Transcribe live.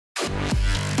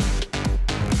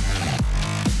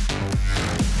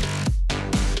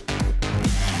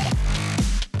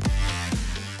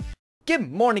Good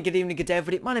morning, good evening, good day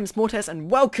everybody, my name is Mortes and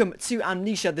welcome to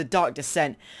Amnesia The Dark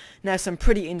Descent. Now some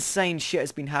pretty insane shit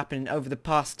has been happening over the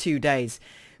past 2 days.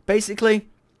 Basically,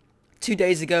 2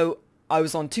 days ago I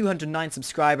was on 209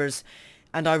 subscribers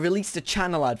and I released a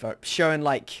channel advert showing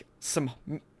like some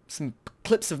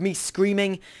clips of me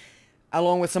screaming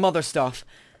along with some other stuff.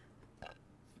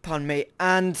 Pardon me.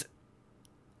 And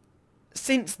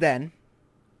since then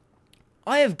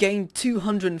I have gained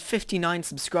 259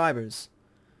 subscribers.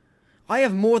 I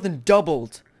have more than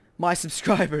doubled my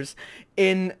subscribers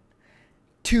in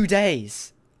 2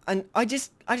 days. And I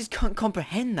just can't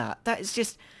comprehend that. That is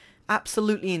just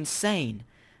absolutely insane.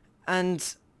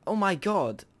 And oh my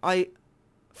god,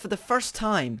 for the first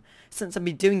time since I've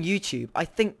been doing YouTube, I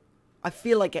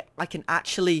feel like I can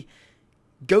actually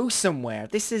go somewhere.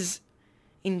 This is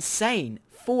insane.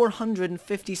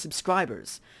 450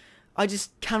 subscribers. I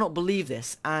just cannot believe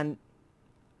this, and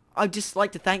I'd just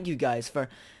like to thank you guys for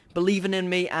believing in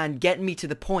me and getting me to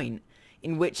the point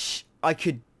in which I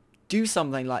could do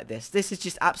something like this. This is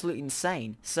just absolutely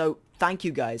insane. So thank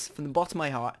you guys from the bottom of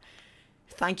my heart.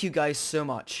 Thank you guys so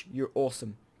much. You're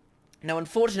awesome. Now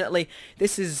unfortunately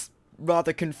this is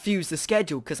rather confused the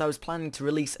schedule because I was planning to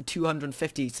release a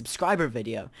 250 subscriber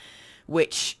video,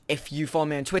 which if you follow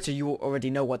me on Twitter you already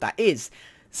know what that is.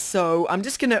 So I'm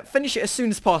just gonna finish it as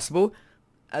soon as possible.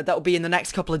 That'll be in the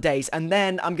next couple of days, and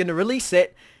then I'm gonna release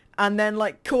it and then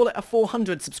like call it a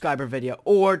 400 subscriber video,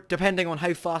 or depending on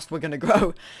how fast we're gonna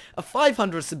grow, a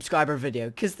 500 subscriber video,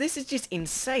 because this is just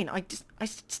insane. I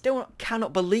still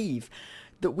cannot believe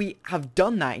that we have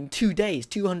done that in 2 days,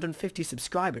 250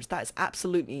 subscribers. That is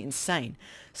absolutely insane.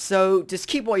 So just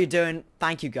keep what you're doing.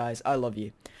 Thank you guys, I love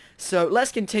you. So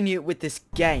let's continue with this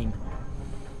game.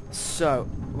 So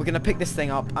we're gonna pick this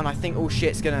thing up, and I think oh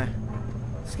shit's gonna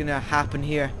happen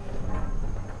here.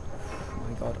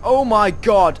 Oh my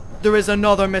god, there is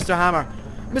another Mr. Hammer.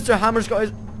 Mr. Hammer's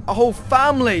got a whole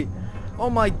family.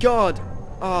 Oh my god.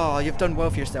 Oh, you've done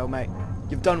well for yourself, mate.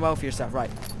 You've done well for yourself,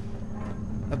 right.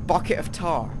 A bucket of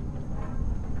tar.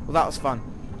 Well, that was fun.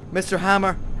 Mr.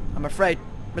 Hammer, I'm afraid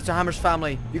Mr. Hammer's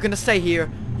family, you're gonna stay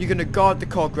here. You're gonna guard the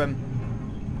cogrim.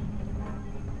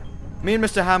 Me and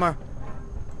Mr. Hammer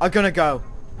are gonna go.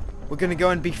 We're gonna go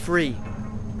and be free.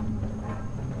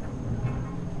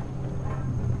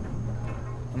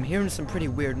 I'm hearing some pretty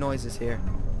weird noises here.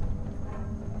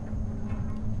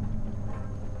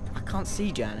 I can't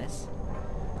see Janice.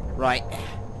 Right.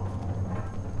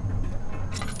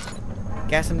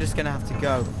 Guess I'm just gonna have to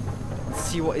go and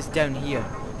see what is down here.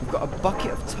 We've got a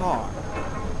bucket of tar.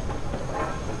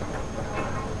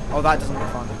 Oh, that doesn't look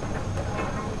fun.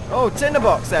 Oh,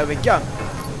 tinderbox, there we go.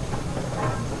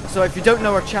 So if you don't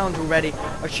know our challenge already,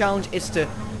 our challenge is to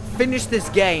finish this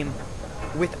game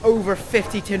with over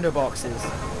 50 tinderboxes.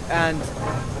 And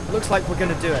looks like we're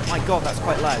gonna do it. My god, that's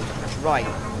quite loud. Right.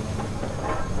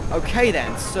 Okay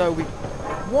then, so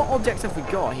what objects have we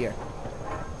got here?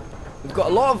 We've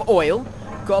got a lot of oil,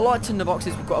 we've got a lot of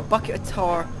tinderboxes, we've got a bucket of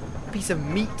tar, a piece of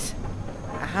meat,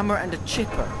 a hammer and a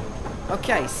chipper.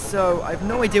 Okay, so I have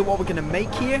no idea what we're gonna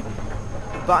make here,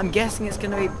 but I'm guessing it's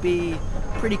gonna be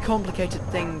a pretty complicated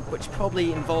thing, which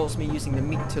probably involves me using the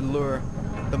meat to lure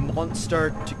the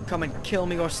monster to come and kill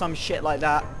me or some shit like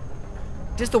that.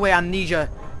 Just the way Amnesia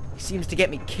seems to get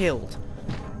me killed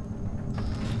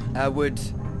would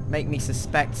make me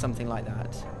suspect something like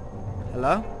that.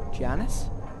 Hello? Janice?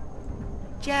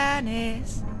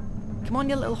 Janice! Come on,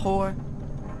 you little whore.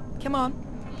 Come on.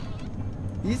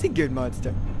 He's a good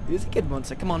monster. He's a good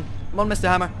monster. Come on. Come on, Mr.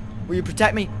 Hammer. Will you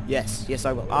protect me? Yes. Yes,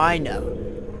 I will. I know.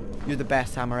 You're the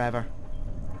best hammer ever.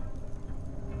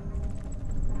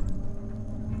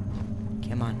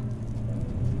 Come on.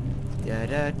 Da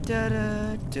da da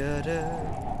da da da.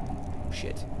 Oh,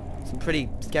 shit. Some pretty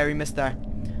scary mist there.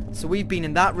 So we've been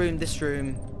in that room, this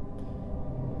room.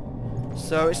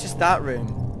 So it's just that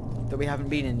room that we haven't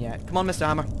been in yet. Come on, Mr.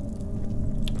 Hammer.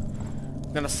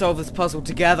 We're gonna solve this puzzle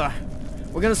together.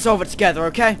 We're gonna solve it together,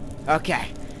 okay?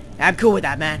 Okay. I'm cool with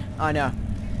that, man. I know.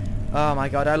 Oh my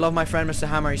god, I love my friend Mr.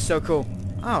 Hammer. He's so cool.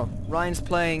 Oh, Ryan's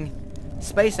playing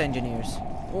Space Engineers.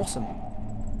 Awesome.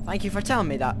 Thank you for telling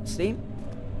me that, Steam.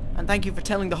 And thank you for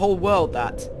telling the whole world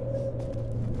that.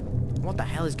 What the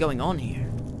hell is going on here?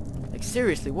 Like,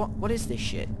 seriously, what is this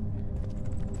shit?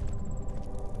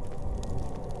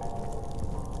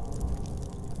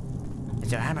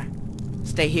 Mr. Hammer,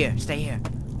 stay here, stay here.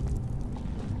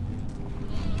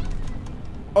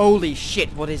 Holy shit,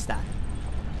 what is that?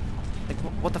 Like,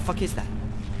 what the fuck is that?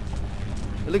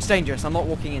 It looks dangerous, I'm not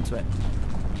walking into it.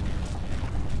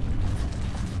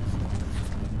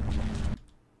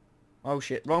 Oh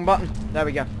shit, wrong button. There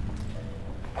we go.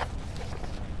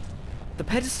 The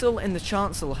pedestal in the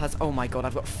chancel has, oh my god,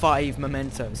 I've got 5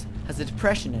 mementos. Has a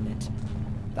depression in it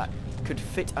that could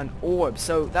fit an orb.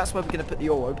 So that's where we're going to put the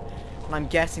orb. And I'm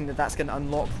guessing that that's going to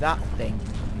unlock that thing.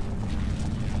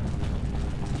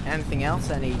 Anything else?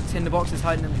 Any tinderboxes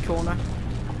hiding in the corner?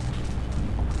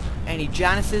 Any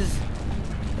Janices?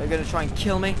 They're going to try and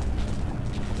kill me.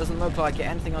 Doesn't look like it.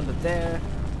 Anything under there?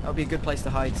 That would be a good place to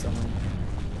hide somewhere.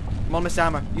 Come on, Miss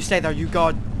Hammer. You stay there. You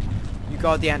guard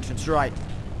the entrance. Right.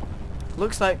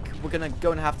 Looks like we're going to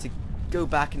go and have to go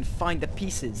back and find the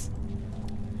pieces.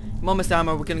 Come on, Miss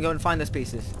Hammer. We're going to go and find those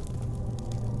pieces.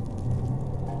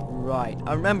 Right.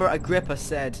 I remember Agrippa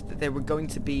said that they were going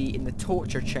to be in the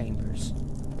torture chambers.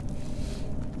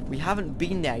 We haven't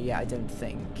been there yet, I don't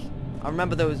think. I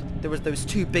remember there was those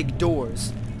 2 big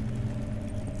doors.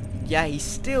 Yeah, he's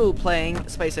still playing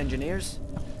Space Engineers.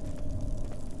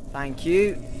 Thank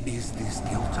you. Is this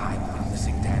your time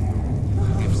witnessing, Daniel?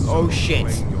 If so, oh shit.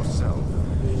 blame yourself.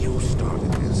 You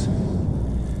started this.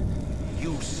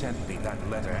 You sent me that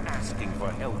letter asking for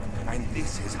help, and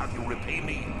this is how you repay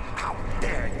me. How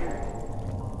dare you?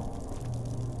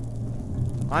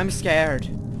 I'm scared.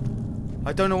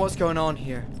 I don't know what's going on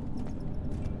here.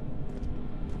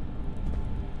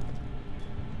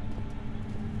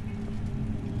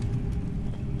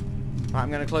 Right,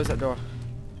 I'm gonna close that door.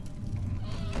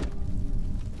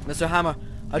 Mr. Hammer,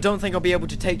 I don't think I'll be able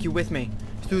to take you with me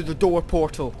through the door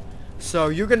portal. So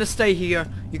you're gonna stay here,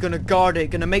 you're gonna guard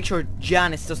it, gonna make sure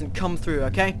Janice doesn't come through,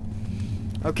 okay?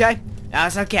 Okay?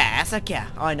 That's okay, that's okay.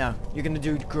 I know. You're gonna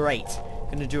do great.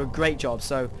 You're gonna do a great job,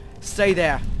 so stay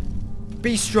there.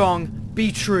 Be strong,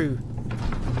 be true.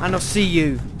 And I'll see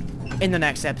you in the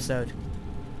next episode.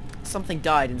 Something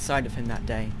died inside of him that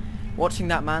day. Watching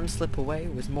that man slip away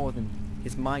was more than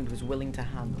his mind was willing to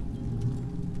handle.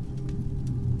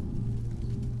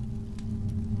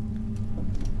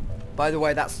 By the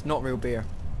way, that's not real beer.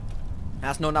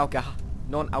 That's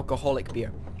non-alcoholic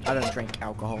beer. I don't drink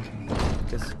alcohol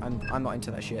because I'm not into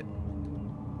that shit.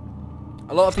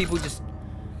 A lot of people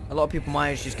my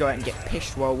age just go out and get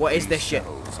pissed. Well, what is this shit?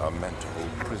 These cells are meant to hold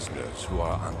prisoners who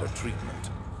are under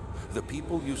treatment. The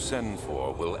people you send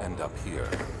for will end up here.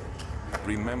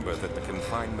 Remember that the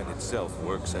confinement itself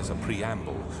works as a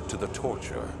preamble to the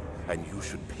torture, and you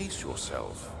should pace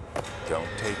yourself. Don't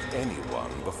take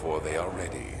anyone before they are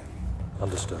ready.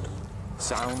 Understood.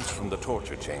 Sounds from the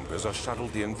torture chambers are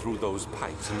shuttled in through those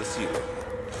pipes in the ceiling.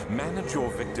 Manage your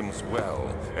victims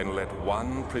well, and let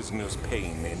one prisoner's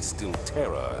pain instill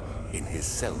terror in his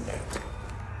cellmate.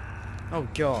 Oh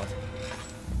god.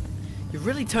 You've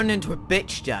really turned into a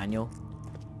bitch, Daniel.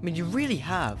 I mean, you really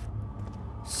have.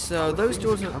 So those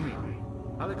doors are...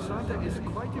 Alexander is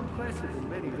quite impressive in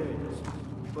many ways,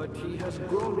 but he has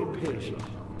grown impatient.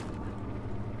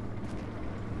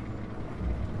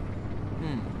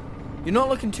 You're not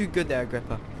looking too good there,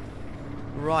 Agrippa.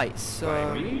 Right, so...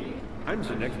 By me? I'm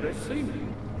the next best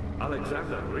thing.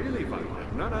 Alexander really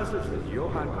wondered, not as if it's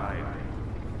Johann Weyer.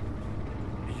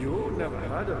 You never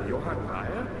heard of Johann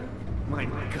Weyer? My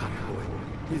God, boy.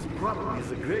 He's probably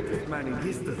the greatest man in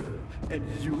history, and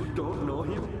you don't know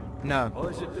him? No. Or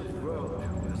is it the world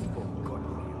who has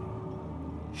forgotten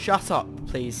him? Shut up,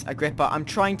 please, Agrippa. I'm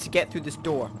trying to get through this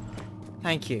door.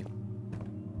 Thank you.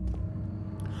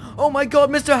 Oh my god,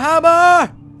 Mr.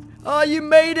 Hammer! Oh, you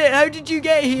made it! How did you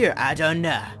get here? I don't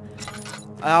know.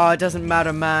 Oh, it doesn't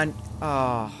matter, man.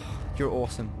 Oh, you're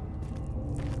awesome.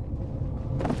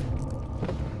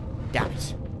 Damn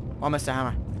it. Oh, Mr.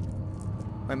 Hammer.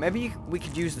 Wait, maybe we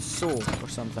could use the saw or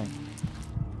something.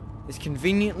 This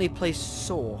conveniently placed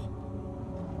saw.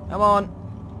 Come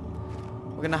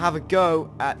on. We're gonna have a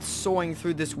go at sawing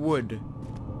through this wood.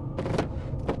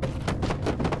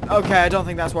 Okay, I don't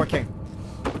think that's working.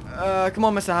 Come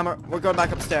on, Mr. Hammer. We're going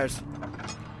back upstairs.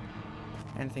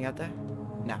 Anything out there?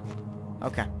 No.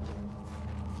 Okay.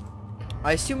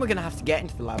 I assume we're gonna have to get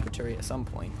into the laboratory at some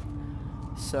point.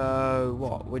 So,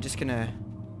 what? We're just gonna...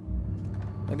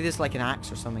 Maybe there's like an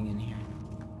axe or something in here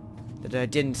that I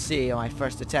didn't see on my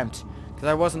first attempt because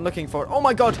I wasn't looking for it. Oh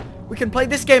my god! We can play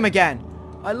this game again!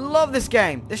 I love this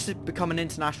game! This should become an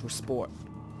international sport.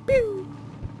 Pew!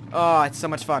 Oh, it's so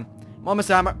much fun. Come on,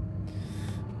 Mr. Hammer.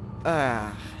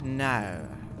 No.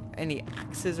 Any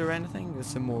axes or anything? There's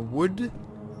some more wood.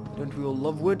 Don't we all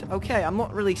love wood? Okay, I'm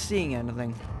not really seeing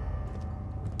anything.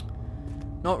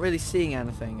 Not really seeing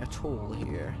anything at all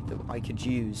here that I could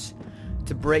use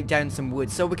to break down some wood.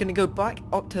 So we're going to go back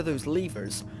up to those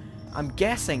levers. I'm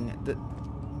guessing that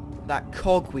that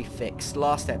cog we fixed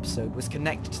last episode was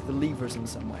connected to the levers in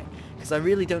some way. Because I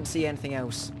really don't see anything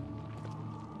else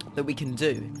that we can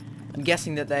do. I'm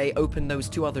guessing that they open those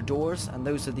two other doors, and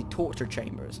those are the torture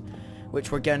chambers,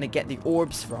 which we're going to get the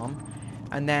orbs from,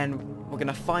 and then we're going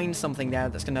to find something there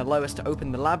that's going to allow us to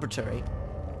open the laboratory,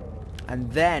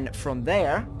 and then from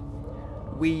there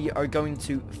we are going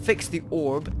to fix the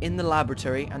orb in the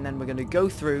laboratory, and then we're going to go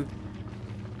through,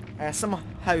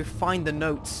 somehow find the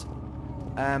notes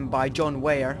by John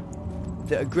Weir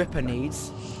that Agrippa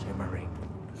needs.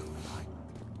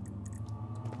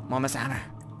 Mama's hammer.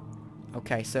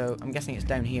 Okay, so I'm guessing it's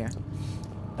down here.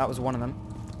 That was one of them.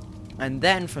 And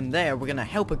then from there, we're going to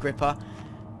help Agrippa,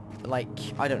 like,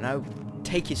 I don't know,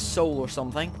 take his soul or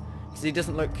something, because he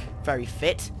doesn't look very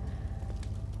fit.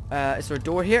 Is there a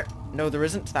door here? No, there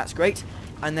isn't. That's great.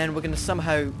 And then we're going to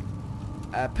somehow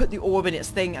put the orb in its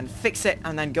thing and fix it,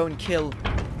 and then go and kill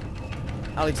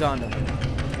Alexander.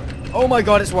 Oh my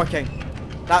god, it's working.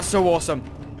 That's so awesome.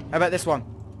 How about this one?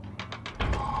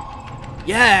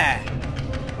 Yeah!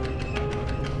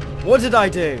 What did I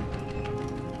do?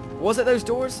 Was it those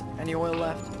doors? Any oil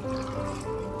left?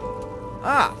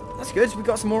 Ah, that's good. We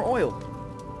got some more oil.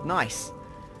 Nice.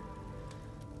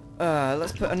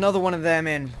 Let's put another one of them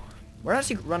in. We're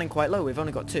actually running quite low. We've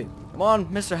only got 2. Come on,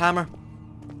 Mr. Hammer.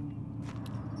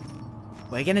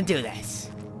 We're gonna do this.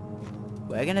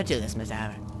 We're gonna do this, Mr.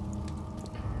 Hammer.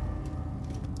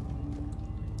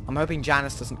 I'm hoping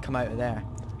Janice doesn't come out of there.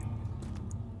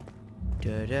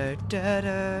 Da da da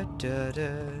da da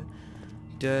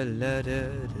da da da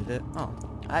da. Oh,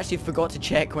 I actually forgot to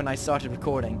check when I started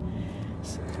recording.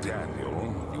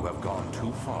 Daniel, you have gone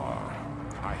too far.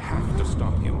 I have to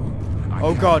stop you.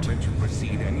 Oh God! Let you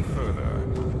proceed any further.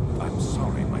 I'm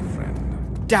sorry, my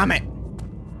friend. Damn it!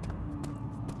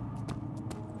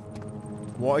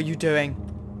 What are you doing?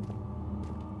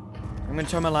 I'm gonna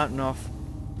turn my lantern off.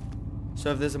 So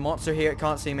if there's a monster here, it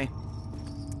can't see me.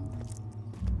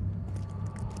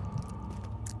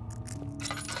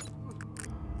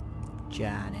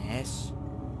 Janice.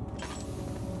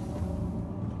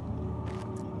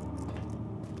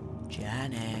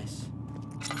 Janice.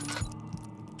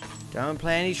 Don't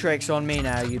play any tricks on me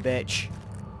now, you bitch.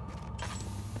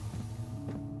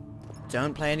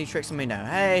 Don't play any tricks on me now.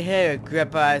 Hey, hey,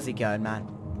 Agrippa, how's it going, man?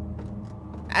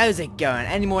 How's it going?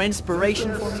 Any more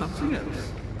inspiration for me? Something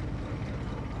else.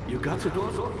 You got the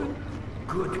doors open?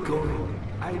 Good going.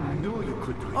 I knew you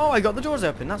could do it. Oh, I got the doors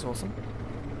open. That's awesome.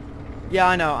 Yeah,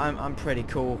 I know. I'm pretty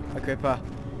cool, Agrippa.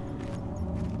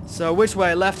 So, which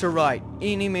way? Left or right?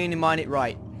 Eeny, meeny, miny,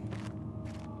 right.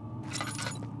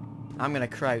 I'm gonna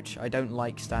crouch. I don't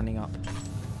like standing up.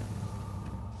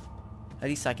 At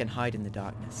least I can hide in the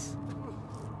darkness.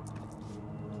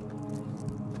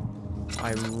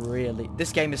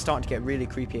 This game is starting to get really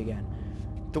creepy again.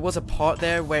 There was a part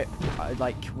there where I,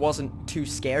 like, wasn't too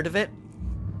scared of it,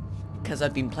 because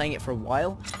I'd been playing it for a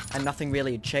while, and nothing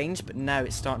really had changed, but now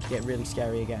it's starting to get really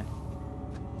scary again.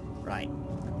 Right.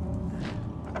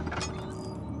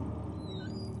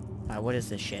 Right, what is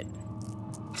this shit?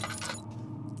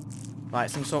 Right,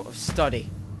 some sort of study.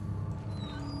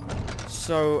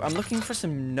 So, I'm looking for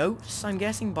some notes, I'm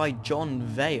guessing, by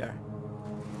John Weir.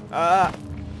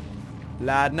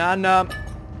 Lad, nah.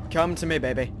 Come to me,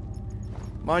 baby.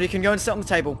 Come on, you can go and sit on the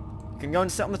table. You can go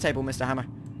and sit on the table, Mr. Hammer.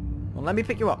 Well, let me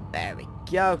pick you up. There we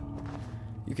go.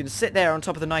 You can sit there on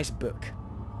top of the nice book.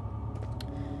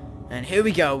 And here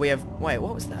we go. We have... Wait,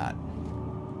 what was that?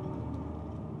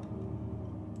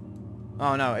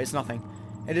 Oh, no, it's nothing.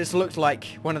 It just looked like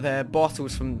one of the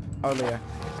bottles from earlier.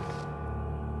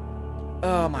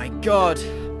 Oh, my God.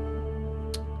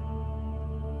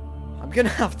 I'm gonna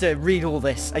have to read all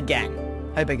this again.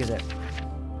 How big is it?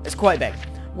 It's quite big.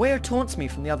 Weir taunts me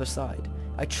from the other side.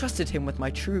 I trusted him with my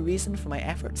true reason for my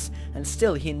efforts, and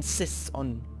still he insists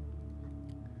on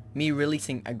me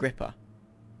releasing Agrippa.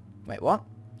 Wait, what?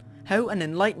 How an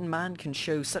enlightened man can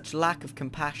show such lack of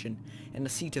compassion in a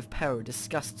seat of power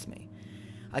disgusts me.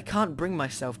 I can't bring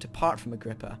myself to part from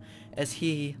Agrippa, as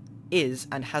he is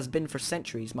and has been for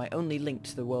centuries my only link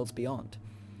to the worlds beyond.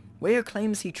 Weir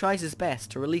claims he tries his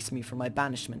best to release me from my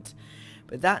banishment,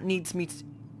 but that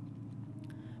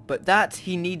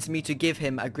he needs me to give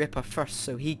him Agrippa first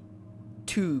so he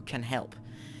too can help.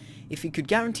 If he could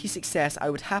guarantee success, I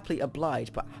would happily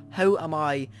oblige, but how am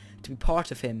I to be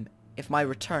part of him if my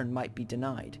return might be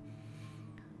denied?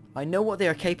 I know what they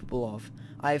are capable of.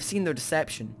 I have seen their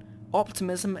deception.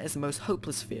 Optimism is the most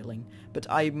hopeless feeling, but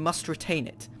I must retain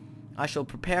it. I shall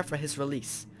prepare for his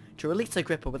release. To release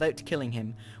Agrippa without killing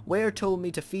him, Weir told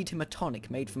me to feed him a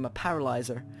tonic made from a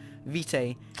paralyzer,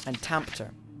 vitae, and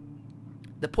tampter.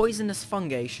 The poisonous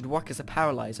fungi should work as a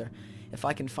paralyzer if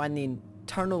I can find the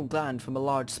internal gland from a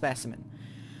large specimen.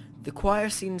 The choir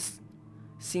seems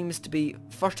seems to be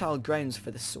fertile grounds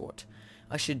for this sort.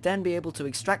 I should then be able to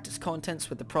extract its contents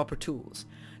with the proper tools.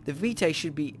 The vitae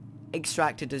should be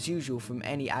extracted as usual from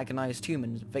any agonized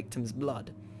human victim's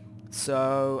blood.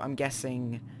 So, I'm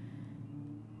guessing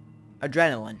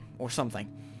adrenaline or something.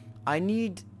 I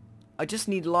just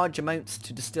need large amounts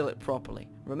to distill it properly.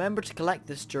 Remember to collect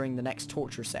this during the next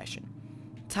torture session.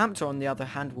 Tamter, on the other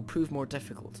hand, will prove more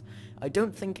difficult. I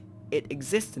don't think it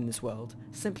exists in this world.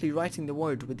 Simply writing the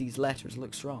word with these letters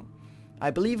looks wrong. I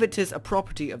believe it is a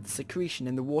property of the secretion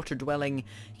in the water-dwelling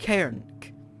cairn.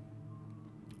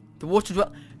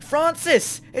 The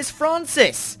Francis! It's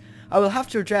Francis! I will have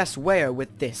to address Ware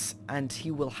with this, and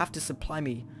he will have to supply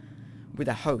me with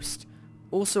a host.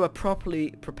 Also, a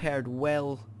properly prepared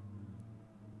well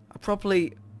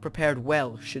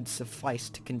should suffice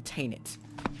to contain it.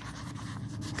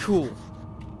 Cool.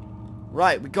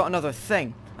 Right, we got another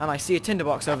thing, and I see a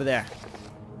tinderbox over there.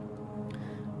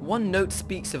 One note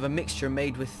speaks of a mixture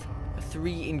made with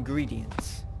 3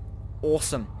 ingredients.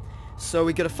 Awesome. So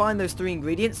we gotta find those 3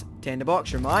 ingredients.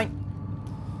 Tinderbox, you're mine.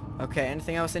 Okay,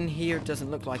 anything else in here?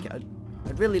 Doesn't look like it.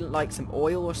 I'd really like some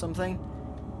oil or something.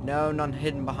 No, none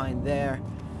hidden behind there.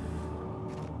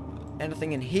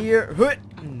 Anything in here?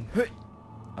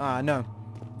 Ah, no.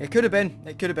 It could have been.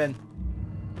 It could have been.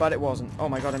 But it wasn't. Oh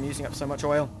my god, I'm using up so much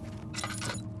oil.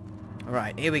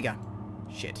 Alright, here we go.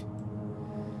 Shit.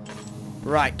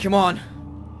 Right, come on.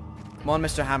 Come on,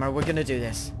 Mr. Hammer, we're gonna do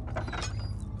this.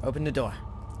 Open the door.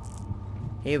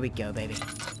 Here we go, baby.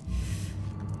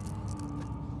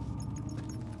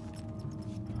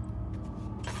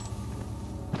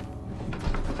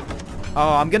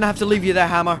 Oh, I'm gonna have to leave you there,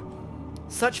 Hammer.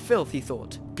 Such filth, he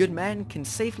thought. Good men can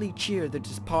safely cheer their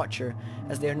departure,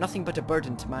 as they are nothing but a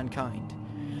burden to mankind.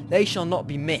 They shall not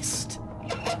be missed.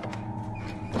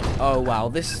 Oh wow,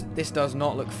 this does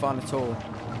not look fun at all.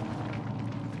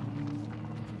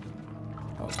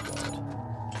 Oh god.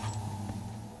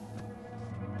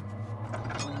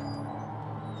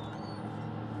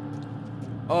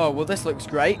 Oh, well this looks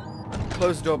great.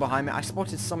 Close the door behind me. I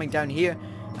spotted something down here.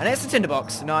 And it's a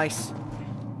tinderbox. Nice.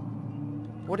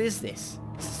 What is this?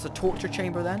 Is this a torture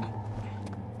chamber then?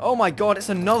 Oh my god, it's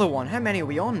another one. How many are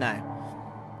we on now?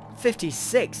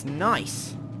 56.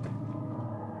 Nice.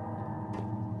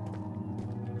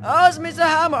 Oh, it's Mr.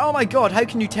 Hammer. Oh my god, how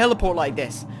can you teleport like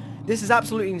this? This is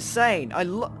absolutely insane.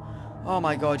 Oh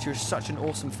my god, you're such an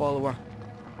awesome follower.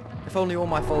 If only all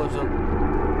my followers were...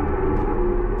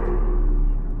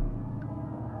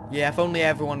 Yeah, if only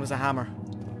everyone was a hammer.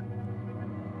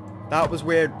 That was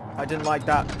weird. I didn't like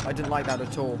that. I didn't like that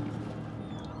at all.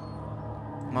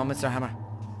 Come on, Mr. Hammer.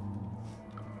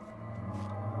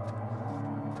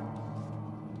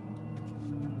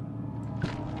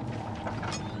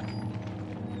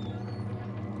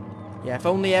 Yeah, if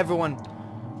only everyone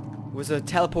was a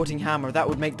teleporting hammer, that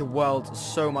would make the world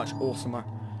so much awesomer.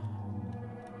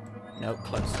 No,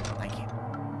 close. Thank you.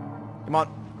 Come on,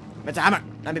 Mr. Hammer.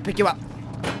 Let me pick you up.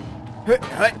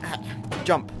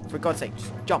 Jump. For God's sake,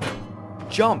 just jump.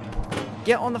 Jump.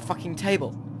 Get on the fucking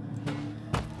table.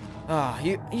 Ah,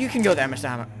 you can go there, Mr.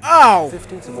 Hammer. Ow!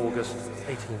 15th of August,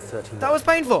 1839. That was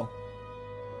painful.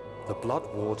 The blood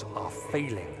wards are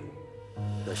failing.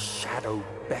 The shadow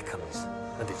beckons,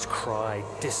 and its cry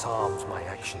disarms my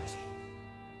actions.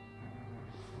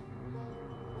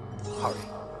 Hurry.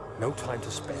 No time to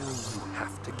spare. You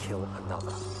have to kill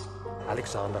another.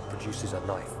 Alexander produces a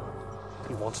knife.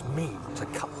 He wants me to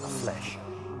cut the flesh.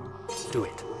 Do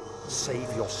it.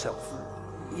 Save yourself.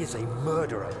 He is a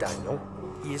murderer, Daniel.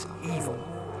 He is evil.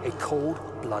 A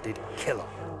cold-blooded killer.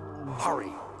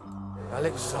 Hurry.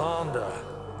 Alexander,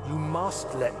 you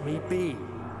must let me be.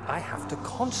 I have to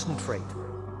concentrate.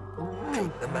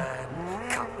 Paint the man,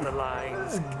 cut the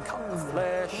lines, cut the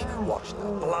flesh, watch the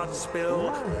blood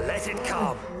spill, let it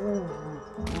come.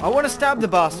 I want to stab the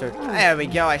bastard. There we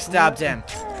go, I stabbed him.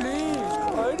 Please,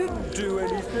 I didn't do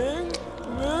anything.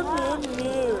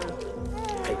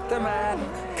 Paint the man,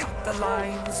 cut the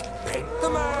lines, paint the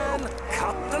man,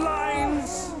 cut the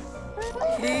lines.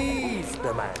 Please,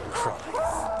 the man cries.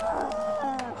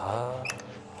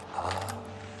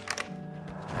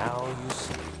 Now you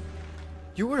see.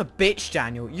 You were a bitch,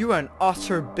 Daniel. You were an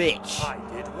utter bitch. I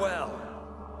did well.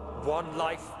 One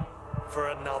life for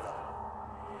another.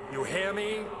 You hear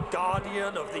me,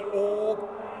 guardian of the orb?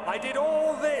 I did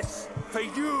all this for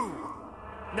you.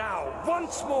 Now,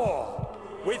 once more,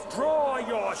 withdraw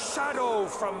your shadow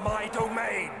from my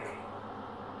domain.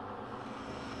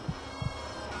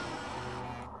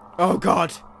 Oh,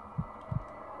 God.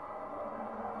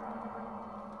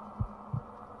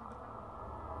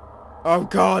 Oh,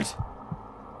 God.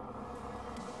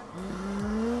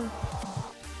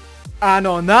 And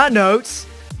on that note,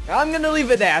 I'm going to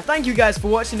leave it there. Thank you guys for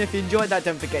watching. If you enjoyed that,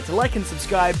 don't forget to like and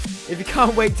subscribe. If you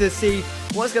can't wait to see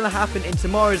what's going to happen in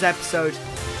tomorrow's episode,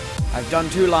 I've done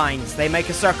 2 lines. They make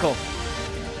a circle.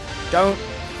 Don't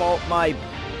fault my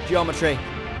geometry.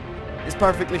 It's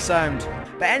perfectly sound.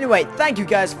 But anyway, thank you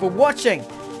guys for watching.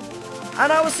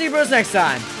 And I will see you bros next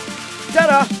time.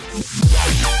 Ta-da!